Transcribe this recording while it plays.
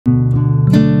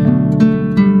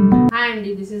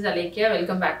is Alekia.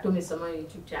 Welcome back to Missamma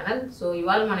YouTube channel. So,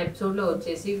 ఇవాళ మన episode లో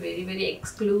వచ్చేసి వెరీ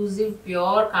ఎక్స్క్లూజివ్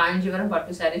ప్యూర్ కాంజీవరం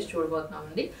పట్టు సారీస్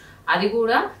చూడబోతున్నామండి. అది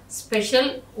కూడా స్పెషల్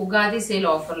ఉగాది సేల్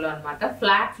ఆఫర్ లో అన్నమాట.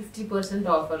 ఫ్లాట్ 50%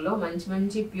 ఆఫర్ లో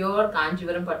మంచి ప్యూర్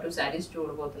కాంజీవరం పట్టు సారీస్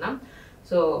చూడబోతున్నాం.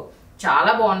 సో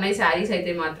చాలా బాగున్నాయి సారీస్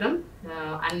అయితే మాత్రం.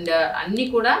 అండ్ అన్ని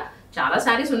కూడా చాలా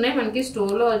సారీస్ ఉన్నాయి మనకి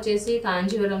స్టోర్ లో వచ్చేసి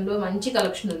కాంజీవరంలో మంచి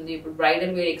కలెక్షన్ ఉంది. ఇప్పుడు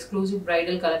bridal wear exclusive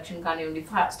bridal collection కానివ్వండి,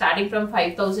 స్టార్టింగ్ ఫ్రమ్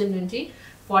 5,000 నుంచి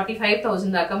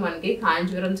 45,000 దాకా మనకి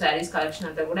కాంజీవరం సారీస్ కలెక్షన్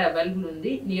అంతా కూడా అవైలబుల్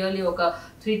ఉంది. నియర్లీ ఒక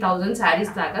 3,000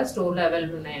 సారీస్ దాకా స్టోర్ లో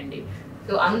అవైలబుల్ ఉన్నాయండి.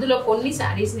 సో అందులో కొన్ని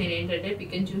సారీస్ నేను ఏంటంటే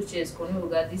పిక్ అండ్ చూస్ చేసుకొని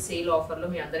ఉగాది సేల్ ఆఫర్ లో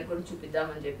మీ అందరికి కూడా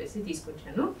చూపిద్దామని చెప్పేసి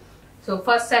తీసుకొచ్చాను. సో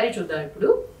ఫస్ట్ సారీ చూద్దాం ఇప్పుడు.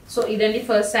 సో ఇదండి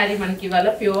ఫస్ట్ సారీ మనకి ఇవాళ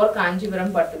ప్యూర్ కాంజీవరం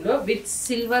పట్టులో విత్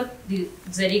సిల్వర్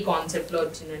జరీ కాన్సెప్ట్ లో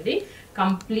వచ్చిందండి.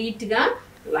 కంప్లీట్ గా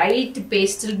లైట్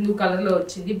పేస్టల్ బ్లూ కలర్ లో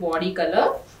వచ్చింది body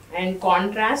colour and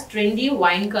contrast trendy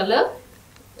wine colour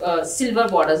silver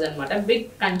borders అనమాట. బిగ్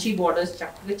కంచి బార్డర్స్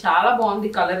చక్కగా చాలా బాగుంది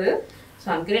కలర్. సో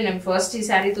అందుకనే నేను ఫస్ట్ ఈ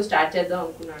శారీతో స్టార్ట్ చేద్దాం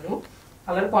అనుకున్నాను.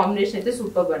 కలర్ కాంబినేషన్ అయితే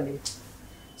సూపర్ అండి.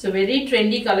 సో వెరీ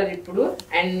ట్రెండీ కలర్ ఇప్పుడు.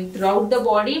 అండ్ త్రూఅవుట్ ద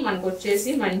బాడీ మనకు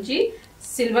వచ్చేసి మంచి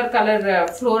సిల్వర్ కలర్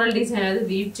ఫ్లోరల్ డిజైన్ అనేది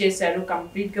వీవ్ చేశారు.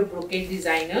 కంప్లీట్ గా బ్రోకేట్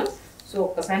డిజైన్. సో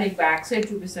ఒక్కసారి బ్యాక్ సైడ్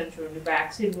చూపిస్తాను చూడండి.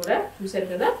 బ్యాక్ సైడ్ కూడా చూసారు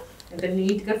కదా ఎంత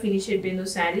నీట్ గా ఫినిష్ అయిపోయిందో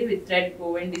sari with thread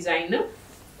గోవెన్ design.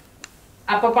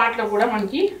 Upper part లో కూడా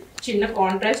మనకి చిన్న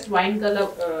contrast wine colour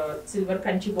silver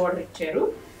Kanchi border ఇచ్చారు.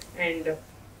 అండ్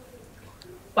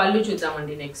పళ్ళు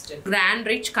చూద్దామండి నెక్స్ట్. గ్రాండ్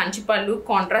రిచ్ కంచి పళ్ళు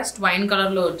కాంట్రాస్ట్ వైన్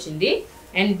కలర్ లో వచ్చింది.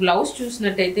 అండ్ బ్లౌజ్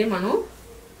చూసినట్టయితే మనం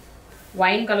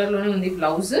వైన్ కలర్ లోనే ఉంది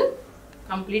బ్లౌజ్.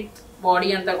 కంప్లీట్ బాడీ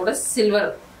అంతా కూడా సిల్వర్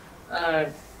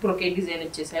బ్రోకేట్ డిజైన్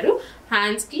ఇచ్చేసారు.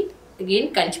 హ్యాండ్స్ కి అగైన్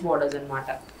కంచి బార్డర్స్ అనమాట.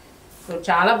 సో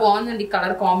చాలా బాగుందండి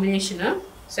కలర్ కాంబినేషన్.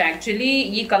 సో యాక్చువల్లీ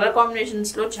ఈ కలర్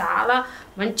కాంబినేషన్స్ లో చాలా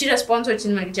మంచి రెస్పాన్స్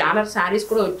వచ్చింది మనకి. చాలా శారీస్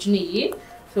కూడా వచ్చినాయి.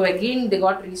 So again the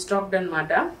got restocked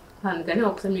అనమాట. అందుకని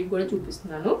ఒకసారి మీకు కూడా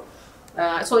చూపిస్తున్నాను.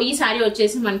 సో ఈ శారీ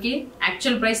వచ్చేసి మనకి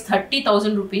యాక్చువల్ ప్రైస్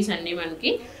 30,000 రూపీస్ అండి.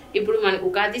 మనకి ఇప్పుడు మనకు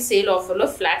ఉగాది సేల్ ఆఫర్లో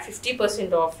ఫ్లాట్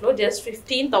 50% ఆఫ్లో జస్ట్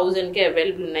 15,000కే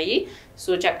అవైలబుల్ ఉన్నాయి.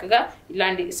 సో చక్కగా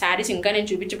ఇలాంటి శారీస్ ఇంకా నేను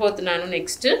చూపించబోతున్నాను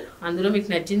నెక్స్ట్. అందులో మీకు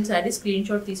నచ్చిన శారీ స్క్రీన్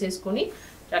షాట్ తీసేసుకొని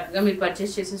చక్కగా మీరు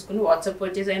పర్చేస్ చేసేసుకుని వాట్సాప్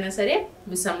పర్చేస్ అయినా సరే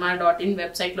missamma.in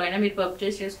వెబ్సైట్లో అయినా మీరు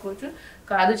పర్చేస్ చేసుకోవచ్చు.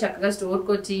 కాదు చక్కగా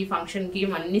స్టోర్కి వచ్చి ఫంక్షన్కి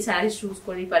అన్ని శారీస్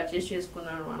చూసుకొని పర్చేస్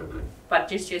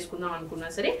చేసుకుందాం అనుకున్నా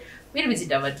సరే మీరు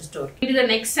విజిట్ అవ్వచ్చు స్టోర్కి. ఇది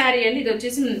నెక్స్ట్ శారీ అండి. ఇది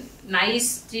వచ్చేసి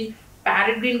నైస్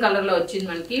ప్యారెట్ గ్రీన్ కలర్ లో వచ్చింది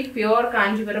మనకి. ప్యూర్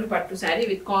కాంజీవరం పట్టు sari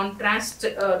with contrast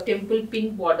temple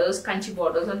pink borders Kanchi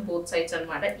borders on both sides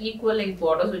అనమాట. ఈక్వల్ లెంగ్త్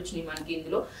బార్డర్స్ వచ్చినాయి మనకి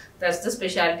ఇందులో. That's the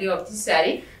speciality of this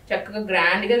sari. చక్కగా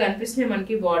గ్రాండ్ గా కనిపిస్తున్నాయి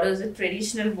మనకి బార్డర్స్,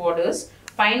 ట్రెడిషనల్ బార్డర్స్.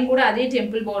 పైన కూడా అదే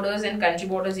temple borders and Kanchi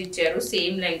borders ఇచ్చారు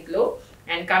సేమ్ లెంగ్త్ లో.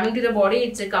 And coming to the body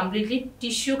it's completely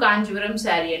tissue Kanjeevaram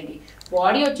sari అండి.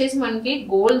 బాడీ వచ్చేసి మనకి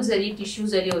గోల్డ్ జరీ టిష్యూ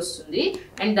జరీ వస్తుంది.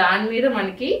 అండ్ దాని మీద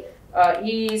మనకి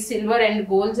ఈ silver and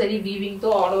gold zari weaving తో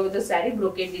all over the sari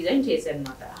brocade design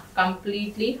చేశారనమాట.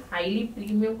 Completely highly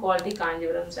premium quality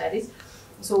Kanjeevaram saris.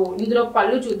 So ఇందులో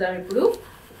పళ్ళు చూద్దాం ఇప్పుడు.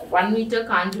 1 metre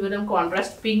Kanjeevaram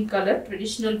contrast pink colour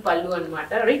traditional పళ్ళు అనమాట.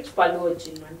 రిచ్ పళ్ళు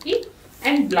వచ్చింది మనకి.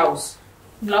 అండ్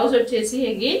బ్లౌజ్ వచ్చేసి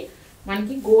అగైన్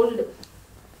మనకి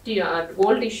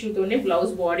గోల్డ్ టిష్యూతోనే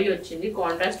బ్లౌజ్ బాడీ వచ్చింది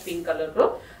కాంట్రాస్ట్ పింక్ కలర్ లో.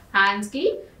 హ్యాండ్స్ కి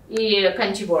ఈ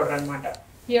కంచి బార్డర్ అనమాట.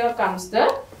 Here comes the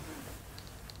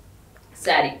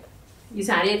sari. ఈ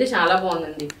శారీ అయితే చాలా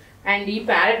బాగుందండి. అండ్ ఈ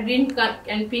parrot green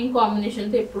and pink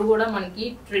combination తో ఎప్పుడు కూడా మనకి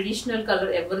traditional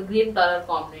colour ever green colour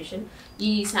combination.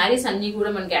 ఈ శారీస్ అన్ని కూడా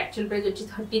మనకి యాక్చువల్ ప్రైస్ వచ్చి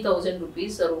 30,000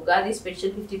 రూపీస్. ఉగాది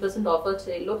స్పెషల్ 50% ఆఫర్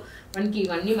సేల్లో మనకి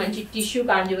ఇవన్నీ మంచి టిష్యూ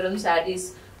కాంజీవరం శారీస్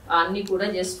అన్ని కూడా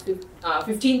జస్ట్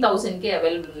 15,000కే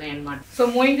అవైలబుల్ ఉన్నాయి అనమాట. So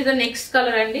moving to the next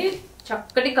colour అండి.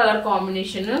 చక్కటి కలర్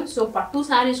కాంబినేషన్. సో పట్టు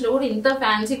శారీస్ లో కూడా ఇంత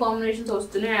ఫ్యాన్సీ కాంబినేషన్స్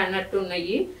వస్తున్నాయి అన్నట్టు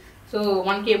ఉన్నాయి. సో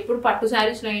మనకి ఎప్పుడు పట్టు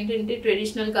శారీస్ లో ఏంటంటే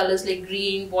traditional colours like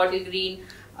green, bottle green,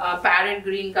 parrot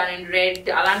green కానీ రెడ్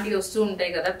అలాంటివి వస్తూ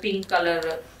ఉంటాయి కదా, పింక్ కలర్.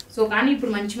 సో కానీ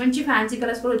ఇప్పుడు మంచి ఫ్యాన్సీ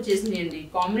కలర్స్ కూడా వచ్చేసినాయండి.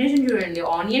 కాంబినేషన్ చూడండి.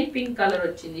 ఆనియన్ పింక్ కలర్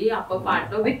వచ్చింది అప్పర్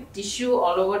పార్ట్ లో with tissue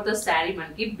all over the sari.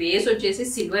 మనకి బేస్ వచ్చేసి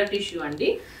సిల్వర్ టిష్యూ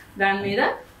అండి. దాని మీద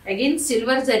అగైన్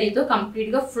సిల్వర్ జరీతో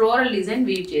కంప్లీట్ గా ఫ్లోరల్ డిజైన్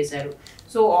వీవ్ చేశారు.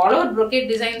 So all over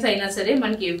brocade designs అయినా సరే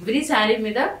మనకి ఎవ్రీ శారీ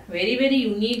మీద వెరీ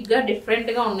యూనిక్ గా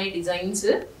డిఫరెంట్ గా ఉన్నాయి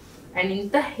డిజైన్స్. అండ్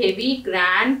ఇంత heavy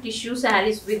grand tissue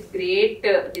saris with great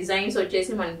designs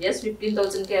వచ్చేసి మనకి జస్ట్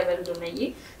 15,000కే అవైలబుల్ ఉన్నాయి.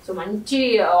 సో మంచి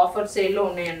ఆఫర్ సేల్లో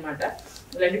ఉన్నాయి అనమాట.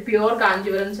 ఇలాంటి ప్యూర్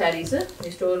కాంజీవరం శారీస్ మీ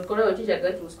స్టోర్ కూడా వచ్చి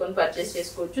చక్కగా చూసుకొని పర్చేస్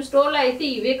చేసుకోవచ్చు. స్టోర్లో అయితే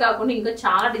ఇవే కాకుండా ఇంకా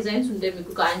చాలా డిజైన్స్ ఉంటాయి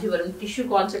మీకు. కాంజీవరం టిష్యూ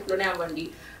కాన్సెప్ట్ లోనే అవ్వండి,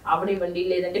 అవనివ్వండి,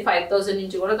 లేదంటే 5,000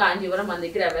 నుంచి కూడా కాంజీవరం మన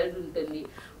దగ్గర అవైలబుల్ ఉంటుంది.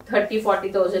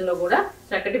 30-40,000 లో కూడా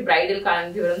చక్కటి బ్రైడల్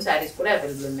కాంజీవరం శారీస్ కూడా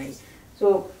అవైలబుల్ ఉన్నాయి. సో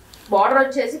బార్డర్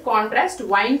వచ్చేసి కాంట్రాస్ట్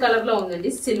వైన్ కలర్ లో ఉందండి,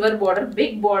 సిల్వర్ బార్డర్,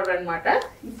 బిగ్ బార్డర్ అన్నమాట.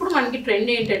 ఇప్పుడు మనకి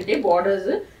ట్రెండ్ ఏంటంటే borders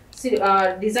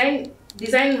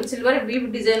design silver weave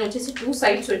design వచ్చేసి 2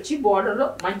 sides వచ్చి బార్డర్ లో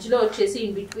మధ్యలో వచ్చేసి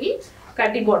ఇన్ బిట్వీన్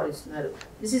కడ్డీ బార్డర్ ఇస్తున్నారు.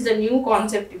 This is the new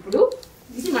concept. ఇప్పుడు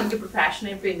ఇది మనకి ఇప్పుడు ఫ్యాషన్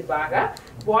అయిపోయింది బాగా.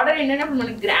 బార్డర్ ఏంటంటే ఇప్పుడు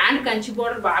మనకి గ్రాండ్ కంచి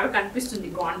బార్డర్ బాగా కనిపిస్తుంది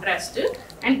కాంట్రాస్ట్.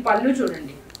 అండ్ పళ్ళు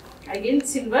చూడండి, అగైన్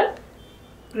సిల్వర్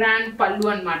గ్రాండ్ పళ్ళు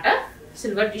అన్నమాట,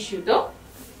 silver టిష్యూతో.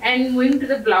 And moving to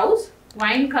the blouse,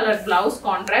 wine colour blouse,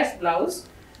 contrast blouse,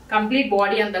 complete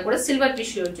body అంతా కూడా సిల్వర్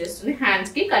టిష్యూ వచ్చేస్తుంది.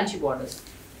 హ్యాండ్స్ కి కంచి బార్డర్స్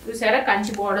చూసారా,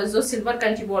 Kanchi borders, silver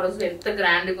Kanchi borders ఎంత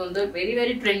గ్రాండ్గా ఉందో, వెరీ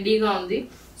వెరీ ట్రెండీగా ఉంది.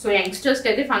 సో యంగ్స్టర్స్కి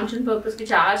అయితే ఫంక్షన్ పర్పస్కి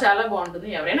చాలా చాలా బాగుంటుంది,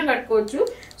 ఎవరైనా కట్టుకోవచ్చు.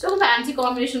 సో ఫ్యాన్సీ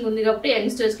కాంబినేషన్ ఉంది కాబట్టి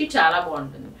యంగ్స్టర్స్కి చాలా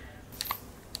బాగుంటుంది.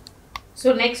 సో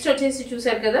నెక్స్ట్ వచ్చేసి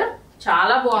చూసారు కదా,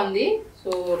 చాలా బాగుంది.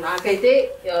 సో నాకైతే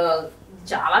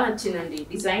చాలా నచ్చిందండి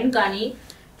డిజైన్. కానీ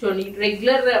చూడండి,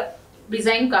 రెగ్యులర్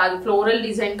డిజైన్ కాదు, ఫ్లోరల్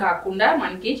డిజైన్ కాకుండా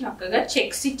మనకి చక్కగా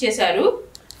చెక్స్ ఇచ్చేసారు.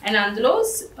 అండ్ అందులో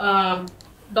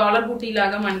డాలర్ బూటీ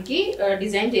లాగా మనకి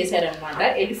డిజైన్ చేశారనమాట,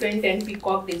 ఎలిఫెంట్ అండ్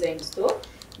పీకాక్ డిజైన్స్ తో.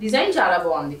 డిజైన్ చాలా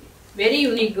బాగుంది, వెరీ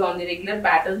యూనిక్ గా ఉంది. రెగ్యులర్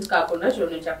ప్యాటర్న్స్ కాకుండా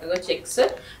చూడండి చక్కగా చెక్స్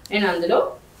అండ్ అందులో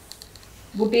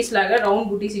బూటీస్ లాగా రౌండ్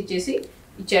బూటీస్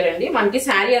ఇచ్చారండి. మనకి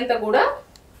శారీ అంతా కూడా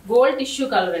గోల్డ్ టిష్యూ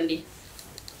కలర్ అండి.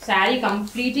 Sari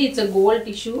completely it's gold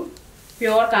tissue,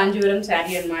 pure Kanjeevaram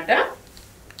sari అనమాట.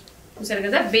 చూసారు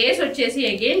కదా, బేస్ వచ్చేసి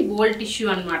అగైన్ గోల్డ్ టిష్యూ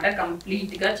అనమాట.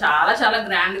 కంప్లీట్ గా చాలా చాలా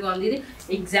గ్రాండ్ గా ఉంది. ఇది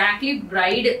ఎగ్జాక్ట్లీ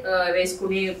బ్రైడ్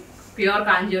వేసుకునే ప్యూర్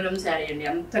కాంజీవరం శారీ అండి,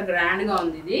 అంత గ్రాండ్ గా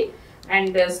ఉంది ఇది.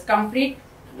 అండ్ కంప్లీట్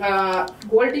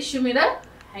గోల్డ్ టిష్యూ మీద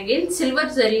అగైన్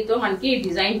సిల్వర్ జరీతో మనకి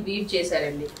డిజైన్ వీవ్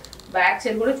చేశారండి. బ్యాక్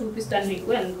సైడ్ కూడా చూపిస్తాను మీకు,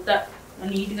 ఎంత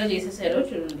నీట్ గా చేసేసారో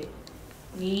చూడండి,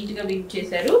 నీట్ గా వీవ్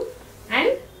చేశారు.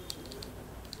 అండ్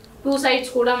 2 sides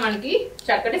కూడా మనకి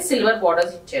చక్కటి సిల్వర్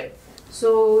బార్డర్స్ ఇచ్చారు. సో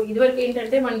ఇదివరకు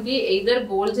ఏంటంటే మనకి either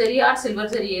gold zari are silver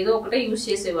zari ఏదో ఒకటే యూజ్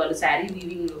చేసేవాళ్ళు శారీ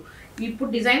వీవింగ్ లో. ఇప్పుడు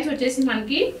డిజైన్స్ వచ్చేసి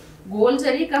మనకి gold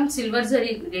zari come silver zari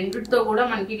రెండిటితో కూడా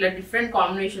మనకి ఇట్లా డిఫరెంట్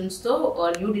కాంబినేషన్స్ తో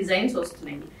న్యూ డిజైన్స్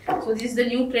వస్తున్నాయి. So this the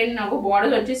new trend నాకు.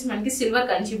 బార్డర్ వచ్చేసి మనకి silver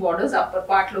Kanchi borders, upper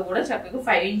part లో కూడా చక్కగా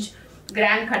 5 inch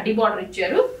గ్రాండ్ కడ్డీ బార్డర్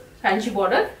ఇచ్చారు, Kanchi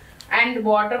border. And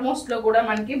border most లో కూడా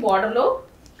మనకి బార్డర్ లో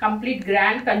complete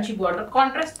grand Kanchi border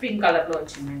contrast pink colour లో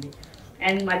వచ్చిందండి.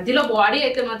 అండ్ మధ్యలో బాడీ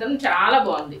అయితే మాత్రం చాలా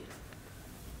బాగుంది.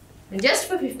 Just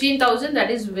for 15,000,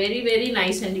 that is very very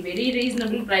nice అండి, very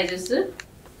reasonable prices.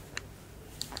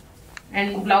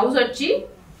 And blouse వచ్చి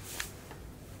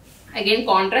again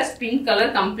contrast pink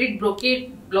colour complete brocade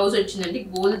blouse వచ్చిందండి,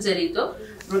 గోల్డ్ జరీతో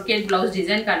బ్రోకేట్ బ్లౌజ్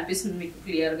డిజైన్ కనిపిస్తుంది మీకు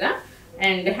క్లియర్ గా.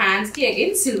 అండ్ హ్యాండ్స్ కి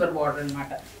అగైన్ సిల్వర్ బార్డర్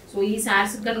అనమాట. సో ఈ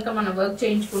శారీస్ కనుక మనం వర్క్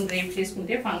చేయించుకుని రేప్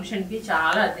చేసుకుంటే ఫంక్షన్ కి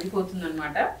చాలా అదిరిపోతుంది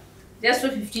అనమాట. Just for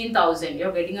 15,000,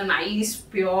 you're getting a nice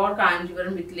pure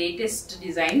Kanjivaram with latest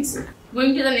designs.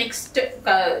 Going to the next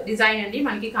design అండి,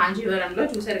 మనకి కాంజీవరంలో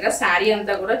చూసారుగా శారీ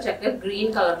అంతా కూడా చక్కగా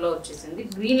గ్రీన్ కలర్ లో వచ్చేసింది.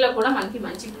 గ్రీన్ లో కూడా మనకి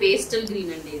మంచి పేస్టల్ గ్రీన్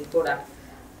అండి, ఇది కూడా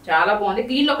చాలా బాగుంది.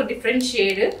 గ్రీన్ లో ఒక డిఫరెంట్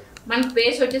షేడ్. మనకి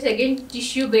బేస్ వచ్చేసి అగైన్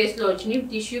టిష్యూ బేస్ లో వచ్చినాయి,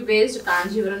 టిష్యూ బేస్డ్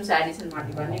కాంజీవరం శారీస్ అనమాట.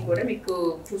 ఇవన్నీ కూడా మీకు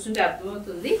చూస్తుంటే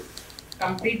అర్థమవుతుంది.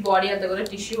 కంప్లీట్ బాడీ అంతా కూడా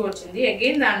టిష్యూ వచ్చింది.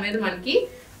 అగైన్ దాని మీద మనకి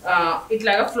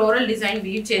ఇట్లాగా ఫ్లోరల్ డిజైన్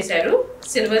వీవ్ చేశారు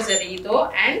సిల్వర్ జరీతో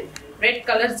అండ్ రెడ్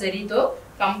కలర్ జరీతో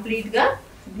కంప్లీట్ గా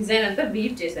డిజైన్ అంతా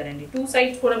వీవ్ చేశారండి. 2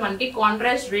 sides కూడా మనకి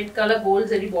contrast red colour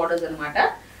gold zari borders అనమాట.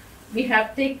 We have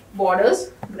thick borders,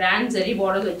 grand zari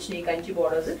borders వచ్చినాయి, కంచి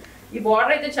బార్డర్స్. ఈ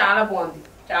బార్డర్ అయితే చాలా బాగుంది,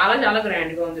 చాలా చాలా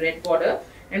గ్రాండ్ గా ఉంది, రెడ్ బార్డర్.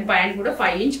 అండ్ పైన కూడా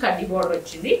 5 inch కడ్డీ బార్డర్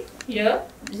వచ్చింది. Here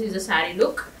this is the sari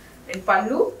look. And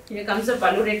పళ్ళు, హియర్ కమ్స్ ద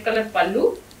పళ్ళు, రెడ్ కలర్ పళ్ళు,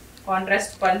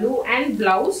 కాంట్రాస్ట్ పళ్ళు. And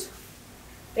blouse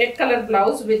red colour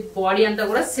blouse with body అంతా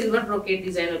కూడా సిల్వర్ బ్రోకేట్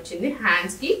డిజైన్ వచ్చింది.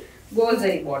 హ్యాండ్స్ కి gold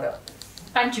zari border,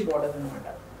 Kanchi border అనమాట.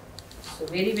 So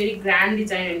very very grand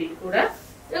design అండి. ఇది కూడా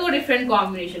డిఫరెంట్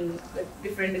కాంబినేషన్,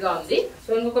 డిఫరెంట్ గా ఉంది.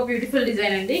 సో ఇంకొక బ్యూటిఫుల్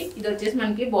డిజైన్ అండి. ఇది వచ్చేసి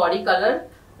మనకి body colour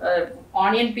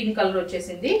onion pink colour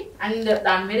వచ్చేసింది. అండ్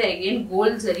దాని మీద again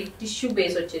gold zari tissue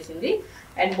base వచ్చేసింది.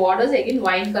 And borders again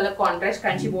wine colour contrast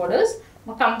Kanchi borders,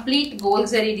 complete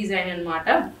gold zari design అనమాట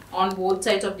on both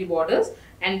sides of the borders.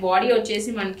 And body వచ్చేసి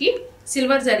మనకి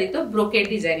సిల్వర్ జరీతో బ్రోకేట్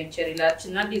డిజైన్ ఇచ్చారు. ఇలా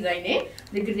చిన్న డిజైనే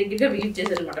దగ్గరగా వీవ్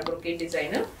చేశారు అనమాట బ్రోకేట్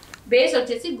డిజైన్. బేస్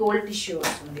వచ్చేసి గోల్డ్ టిష్యూ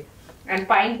వస్తుంది. అండ్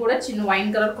పైన కూడా చిన్న వైన్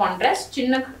కలర్ కాంట్రాస్ట్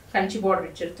చిన్న కంచి బార్డర్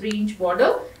ఇచ్చారు, 3 inch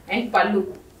బార్డర్. అండ్ పళ్ళు,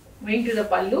 మెయిన్ టు ద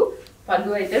పళ్ళు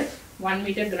అయితే 1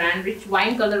 meter grand rich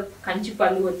wine colour Kanchi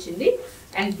పళ్ళు వచ్చింది.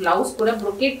 అండ్ బ్లౌజ్ కూడా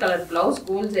brocade colour blouse,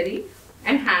 gold zari.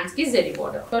 And hands కి zari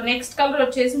border. So next colour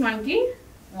వచ్చేసి మనకి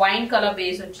వైన్ కలర్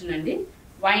బేస్ వచ్చిందండి.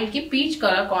 వైన్ కి peach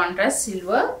colour contrast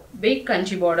silver big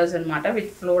Kanchi borders అన్నమాట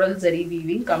with floral zari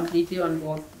weaving completely on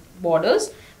borders.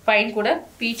 పైన కూడా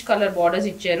పీచ్ కలర్ బార్డర్స్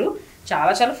ఇచ్చారు.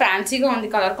 చాలా చాలా ఫ్యాన్సీగా ఉంది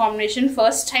కలర్ కాంబినేషన్.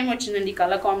 ఫస్ట్ టైం వచ్చిందండి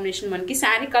కలర్ కాంబినేషన్ మనకి.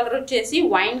 శారీ కలర్ వచ్చేసి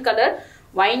వైన్ కలర్.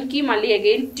 వైన్ కి మళ్ళీ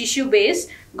again tissue base,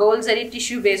 gold zari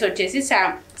tissue base వచ్చేసి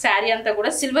శారీ అంతా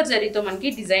కూడా సిల్వర్ జరీతో మనకి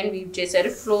డిజైన్ వీవ్ చేశారు.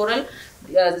 ఫ్లోరల్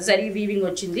జరీ వీవింగ్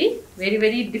వచ్చింది. Very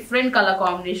very different colour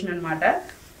combination అనమాట.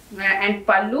 అండ్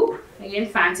పళ్ళు అగైన్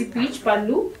ఫ్యాన్సీ పీచ్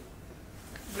పళ్ళు,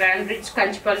 గ్రాండ్ రిచ్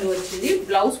కంచి పళ్ళు వచ్చింది.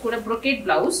 బ్లౌజ్ కూడా బ్రొకెట్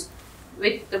బ్లౌజ్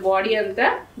విత్ బాడీ అంతా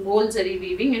gold zari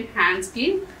weaving and hands కి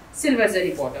సిల్వర్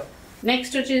జరీ బార్డర్.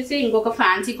 నెక్స్ట్ వచ్చేసి ఇంకొక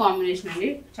ఫ్యాన్సీ కాంబినేషన్ అండి.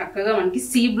 చక్కగా మనకి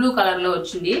సీ బ్లూ కలర్ లో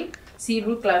వచ్చింది. సీ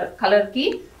బ్లూ కలర్ కి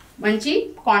మంచి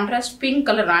కాంట్రాస్ట్ పింక్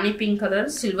కలర్, రాణి pink colour,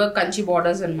 silver Kanchi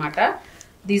borders అనమాట.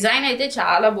 డిజైన్ అయితే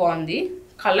చాలా బాగుంది.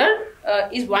 Colour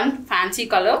is one fancy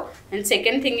colour and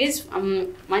second thing is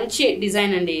మంచి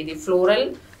డిజైన్ అండి. ఇది ఫ్లోరల్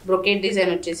బ్రొకెట్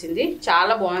డిజైన్ వచ్చేసింది.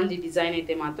 చాలా బాగుంది డిజైన్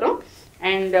అయితే మాత్రం.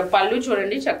 అండ్ పళ్ళు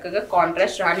చూడండి చక్కగా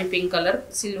కాంట్రాస్ట్ రాణి పింక్ కలర్,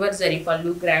 సిల్వర్ జరీ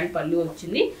పళ్ళు, గ్రాండ్ పళ్ళు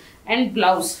వచ్చింది. అండ్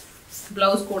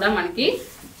బ్లౌజ్ కూడా మనకి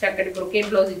చక్కటి బ్రొకెట్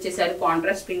బ్లౌజ్ ఇచ్చేసారు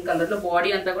కాంట్రాస్ట్ పింక్ కలర్ లో. బాడీ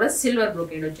అంతా కూడా సిల్వర్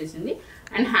బ్రొకెట్ వచ్చేసింది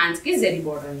అండ్ హ్యాండ్స్ కి జరీ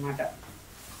బార్డర్ అనమాట.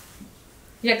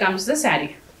 ఇక కమ్స్ ద శారీ.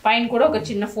 పైన కూడా ఒక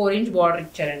చిన్న 4 inch బార్డర్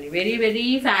ఇచ్చారండి. Very very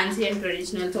fancy and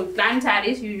traditional. So ఇట్లాంటి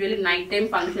saris usually night time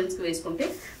functions కి వేసుకుంటే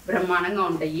బ్రహ్మాండంగా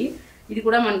ఉంటాయి. ఇది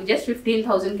కూడా మనకి జస్ట్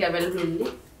 15,000 కి అవైలబుల్ ఉంది.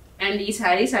 అండ్ ఈ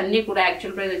శారీస్ అన్ని కూడా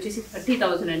యాక్చువల్ ప్రైస్ వచ్చేసి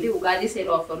 30,000 అండి. ఉగాది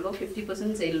సేల్ ఆఫర్లో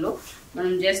 50% సేల్లో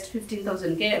మనం జస్ట్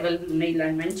 15,000 కే అవైలబుల్ ఉన్నాయి.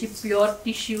 ఇలాంటి మంచి ప్యూర్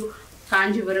టిష్యూ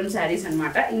కాంజీవరం శారీస్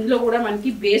అనమాట. ఇందులో కూడా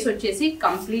మనకి బేస్ వచ్చేసి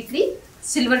కంప్లీట్లీ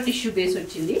సిల్వర్ టిష్యూ బేస్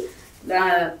వచ్చింది.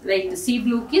 లైక్ సీ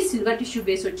బ్లూ కి సిల్వర్ టిష్యూ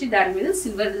బేస్ వచ్చి దాని మీద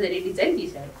సిల్వర్ జరీ డిజైన్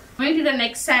తీశారు. ఇది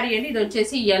నెక్స్ట్ శారీ అండి. ఇది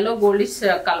వచ్చేసి yellow goldish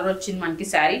కలర్ వచ్చింది మనకి.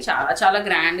 శారీ చాలా చాలా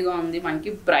గ్రాండ్ గా ఉంది.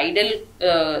 మనకి బ్రైడల్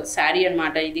శారీ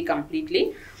అనమాట ఇది. కంప్లీట్లీ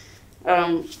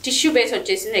టిష్యూ బేస్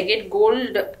వచ్చేసింది. Again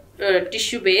gold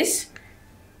tissue base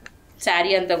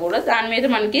sari అంతా కూడా. దాని మీద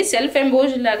మనకి సెల్ఫ్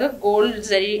ఎంబోజ్ లాగా గోల్డ్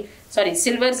జరీ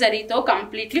సిల్వర్ జరీతో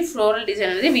కంప్లీట్లీ ఫ్లోరల్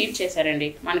డిజైన్ అనేది వీవ్ చేశారండి.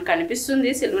 మనకు కనిపిస్తుంది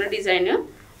సిల్వర్ డిజైన్.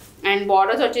 అండ్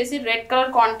బార్డర్స్ వచ్చేసి red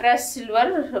colour contrast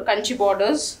silver Kanchi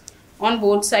borders on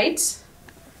both sides.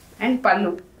 And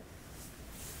పళ్ళు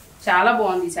చాలా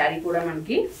బాగుంది శారీ కూడా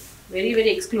మనకి. Very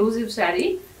very exclusive sari.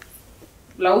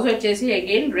 Blouse వచ్చేసి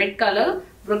again red colour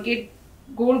brocade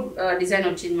gold design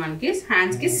వచ్చింది మనకి.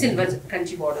 హ్యాండ్స్ కి silver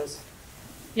Kanchi borders.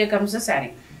 Here comes the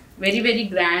sari. Very very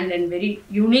grand and very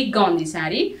unique గా ఉంది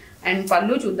శారీ. అండ్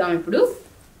పళ్ళు చూద్దాం ఇప్పుడు.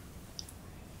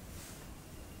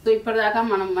 సో ఇప్పటిదాకా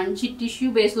మనం మంచి టిష్యూ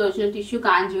బేస్ లో వచ్చిన టిష్యూ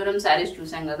కాంజీవరం శారీస్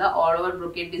చూసాం కదా. ఆల్ ఓవర్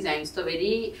బ్రొకెట్ డిజైన్స్ తో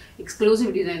వెరీ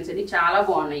ఎక్స్క్లూజివ్ డిజైన్స్ అండి. చాలా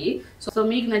బాగున్నాయి. సో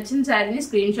మీకు నచ్చిన శారీని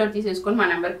స్క్రీన్ షాట్ తీసేసుకొని మా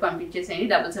నెంబర్కి పంపించేసేయండి.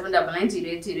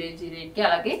 7799080808 కి.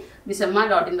 అలాగే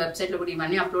missamma.in వెబ్సైట్ లో కూడా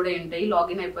ఇవన్నీ అప్లోడ్ అయి ఉంటాయి.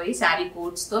 లాగిన్ అయిపోయి శారీ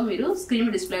కోడ్స్ తో మీరు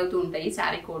స్క్రీన్ డిస్ప్లే అవుతూ ఉంటాయి.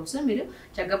 శారీ కోడ్స్ మీరు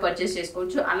చక్కగా పర్చేస్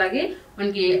చేసుకోవచ్చు. అలాగే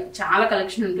మనకి చాలా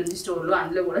కలెక్షన్ ఉంటుంది స్టోర్ లో,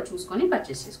 అందులో కూడా చూసుకొని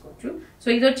పర్చేస్ చేసుకోవచ్చు. సో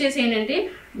ఇది వచ్చేసి ఏంటంటే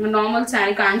నార్మల్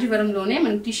శారీ కాంజీవరంలోనే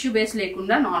మనకి టిష్యూ బేస్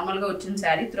లేకుండా నార్మల్ గా వచ్చిన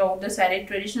sari. Through out the sari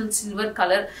traditional silver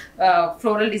colour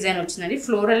floral design వచ్చిందండి.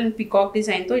 ఫ్లోరల్ అండ్ పికాక్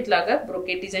డిజైన్ తో ఇట్లాగా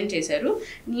బ్రొకెట్ డిజైన్ చేశారు.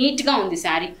 నీట్ గా ఉంది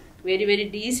sari. Very very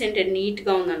decent and neat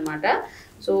గా ఉంది అనమాట.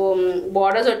 సో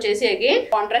బార్డర్స్ వచ్చేసి again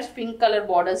contrast pink colour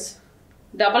borders,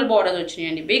 double borders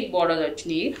వచ్చినాయండి. బిగ్ బార్డర్స్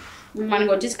వచ్చినాయి. మనకి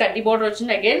వచ్చేసి కడ్డీ బార్డర్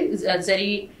వచ్చింది. అగైన్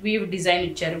జరీ వీవ్ డిజైన్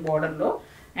ఇచ్చారు బార్డర్ లో.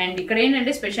 అండ్ ఇక్కడ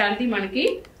ఏంటంటే స్పెషాలిటీ మనకి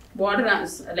బార్డర్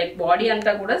లైక్ బాడీ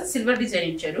అంతా కూడా సిల్వర్ డిజైన్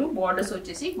ఇచ్చారు. బార్డర్స్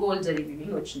వచ్చేసి గోల్డ్ జరీ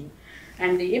వీవింగ్ వచ్చింది.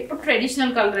 అండ్ ఇప్పుడు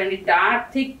ట్రెడిషనల్ కలర్ అండి. డార్క్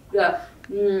థిక్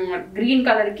గ్రీన్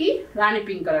కలర్ కి రాణి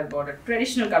pink colour border.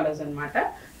 Traditional colours అనమాట.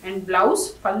 అండ్ బ్లౌజ్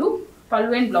పళ్ళు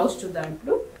అండ్ బ్లౌజ్ చూద్దాం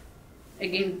ఇప్పుడు.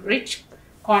 Again rich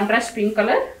contrast pink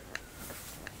colour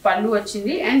పళ్ళు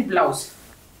వచ్చింది. And blouse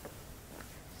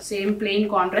same plain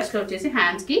contrast లో వచ్చేసి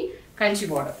హ్యాండ్స్ కి Kanchi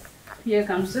border. Here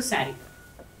comes the sari.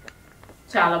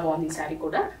 చాలా బాగుంది ఈ శారీ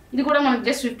కూడా. ఇది కూడా మనకి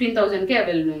జస్ట్ 15,000 కే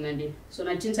అవైలబుల్ ఉందండి. సో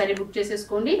నచ్చిన శారీ బుక్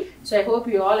చేసేసుకోండి. So I hope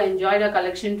you all enjoy the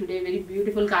collection today. Very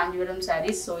beautiful Kanjeevaram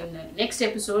saris. So in next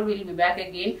episode will be back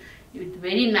again with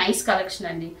very nice collection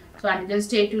అండి. So until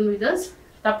stay tune with us.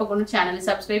 తప్పకుండా ఛానల్ని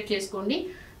subscribe చేసుకోండి,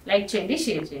 like చేయండి,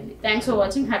 share చేయండి. Thanks for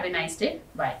watching. Have a nice day.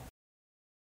 Bye.